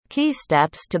Key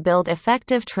steps to build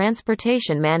effective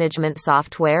transportation management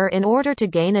software in order to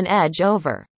gain an edge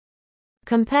over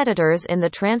competitors in the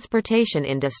transportation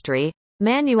industry.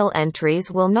 Manual entries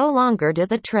will no longer do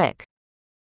the trick.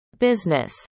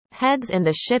 Business heads in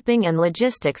the shipping and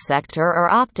logistics sector are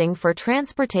opting for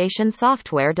transportation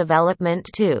software development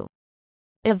to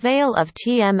avail of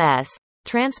TMS,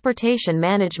 transportation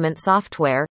management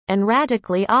software, and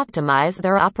radically optimize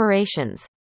their operations.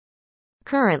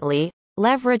 Currently,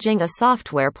 leveraging a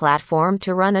software platform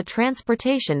to run a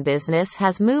transportation business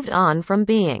has moved on from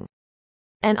being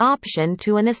an option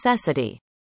to a necessity.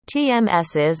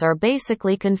 TMSs are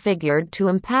basically configured to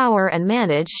empower and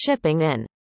manage shipping and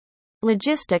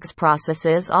logistics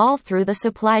processes all through the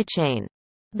supply chain.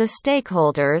 The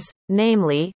stakeholders,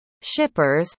 namely,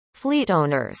 shippers, fleet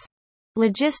owners,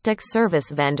 logistics service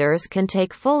vendors, can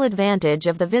take full advantage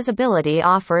of the visibility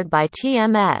offered by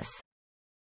TMS.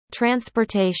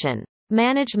 Transportation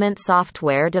management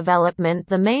software development.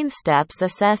 The main steps: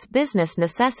 assess business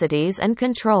necessities and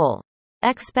control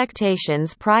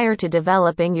expectations prior to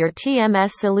developing your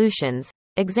TMS solutions.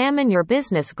 Examine your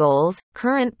business goals,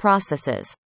 current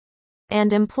processes,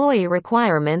 and employee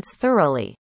requirements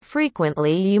thoroughly.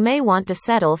 Frequently, you may want to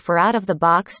settle for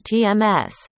out-of-the-box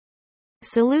TMS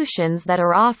solutions that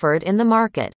are offered in the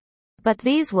market, but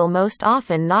these will most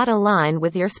often not align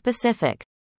with your specific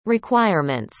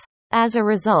requirements. As a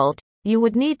result, you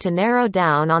would need to narrow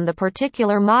down on the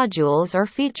particular modules or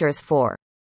features for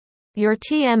your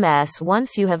TMS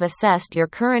once you have assessed your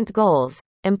current goals,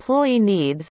 employee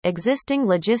needs, existing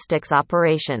logistics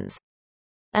operations,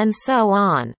 and so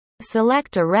on.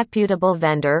 Select a reputable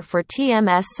vendor for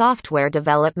TMS software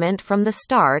development from the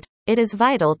start. It is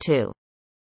vital to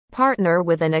partner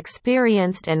with an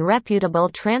experienced and reputable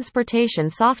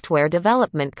transportation software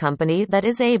development company that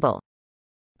is able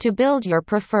to build your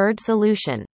preferred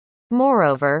solution.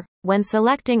 Moreover, when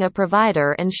selecting a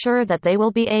provider, ensure that they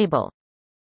will be able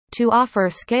to offer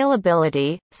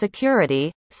scalability,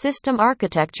 security, system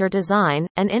architecture design,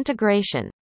 and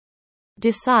integration.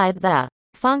 Decide the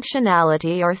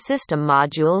functionality or system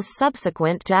modules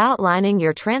subsequent to outlining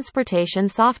your transportation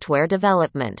software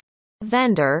development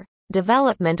vendor,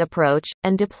 development approach,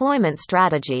 and deployment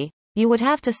strategy. You would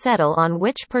have to settle on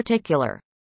which particular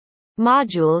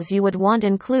modules you would want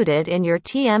included in your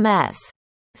TMS.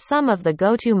 Some of the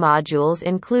go-to modules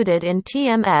included in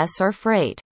TMS are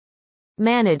freight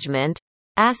management,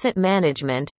 asset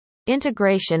management,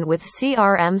 integration with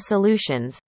CRM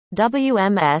solutions,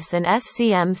 WMS and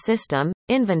SCM system,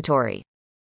 inventory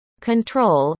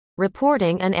control,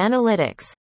 reporting and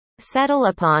analytics. Settle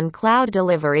upon cloud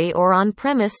delivery or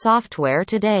on-premise software.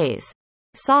 Today's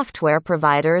software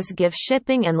providers give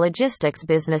shipping and logistics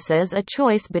businesses a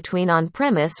choice between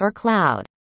on-premise or cloud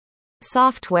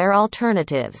software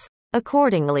alternatives.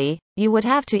 Accordingly, you would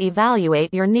have to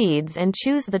evaluate your needs and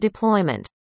choose the deployment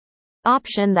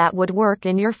option that would work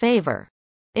in your favor.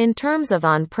 In terms of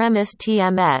on-premise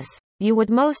TMS, you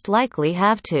would most likely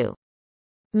have to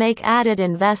make added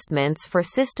investments for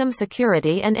system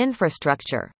security and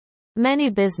infrastructure. Many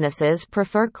businesses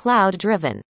prefer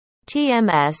cloud-driven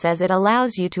TMS as it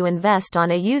allows you to invest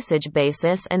on a usage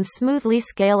basis and smoothly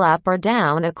scale up or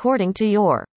down according to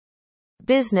your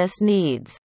business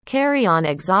needs. Carry on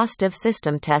exhaustive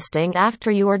system testing after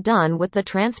you are done with the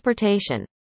transportation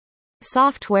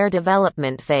software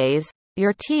development phase.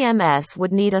 Your TMS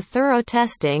would need a thorough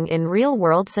testing in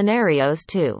real-world scenarios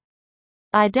to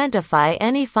identify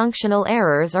any functional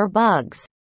errors or bugs.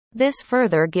 This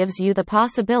further gives you the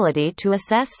possibility to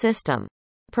assess system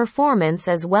performance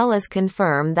as well as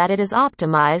confirm that it is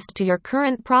optimized to your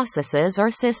current processes or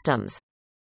systems.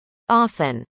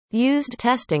 Often used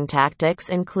testing tactics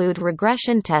include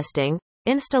regression testing,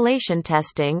 installation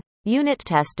testing, unit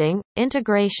testing,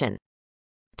 integration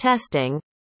testing,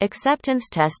 acceptance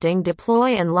testing,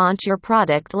 deploy and launch your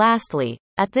product. Lastly,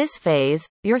 at this phase,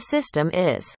 your system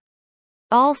is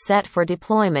all set for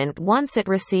deployment once it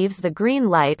receives the green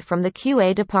light from the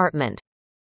QA department.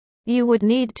 You would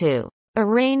need to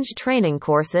arrange training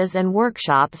courses and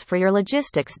workshops for your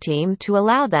logistics team to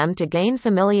allow them to gain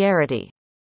familiarity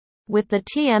with the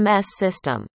TMS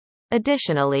system.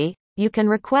 Additionally, you can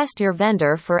request your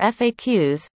vendor for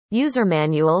FAQs, user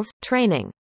manuals, training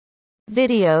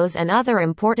videos and other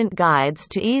important guides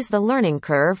to ease the learning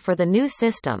curve for the new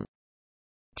system.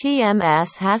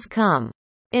 TMS has come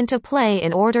into play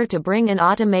in order to bring in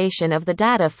automation of the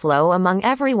data flow among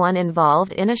everyone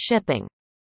involved in a shipping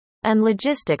and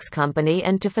logistics company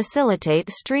and to facilitate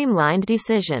streamlined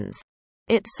decisions.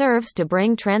 It serves to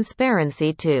bring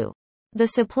transparency to the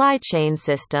supply chain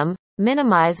system,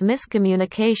 minimize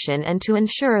miscommunication and to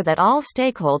ensure that all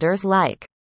stakeholders like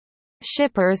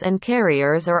Shippers and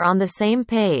carriers are on the same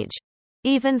page.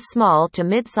 Even small to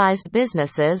mid-sized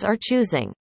businesses are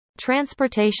choosing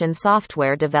transportation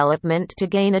software development to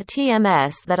gain a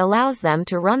TMS that allows them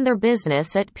to run their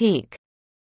business at peak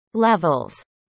levels.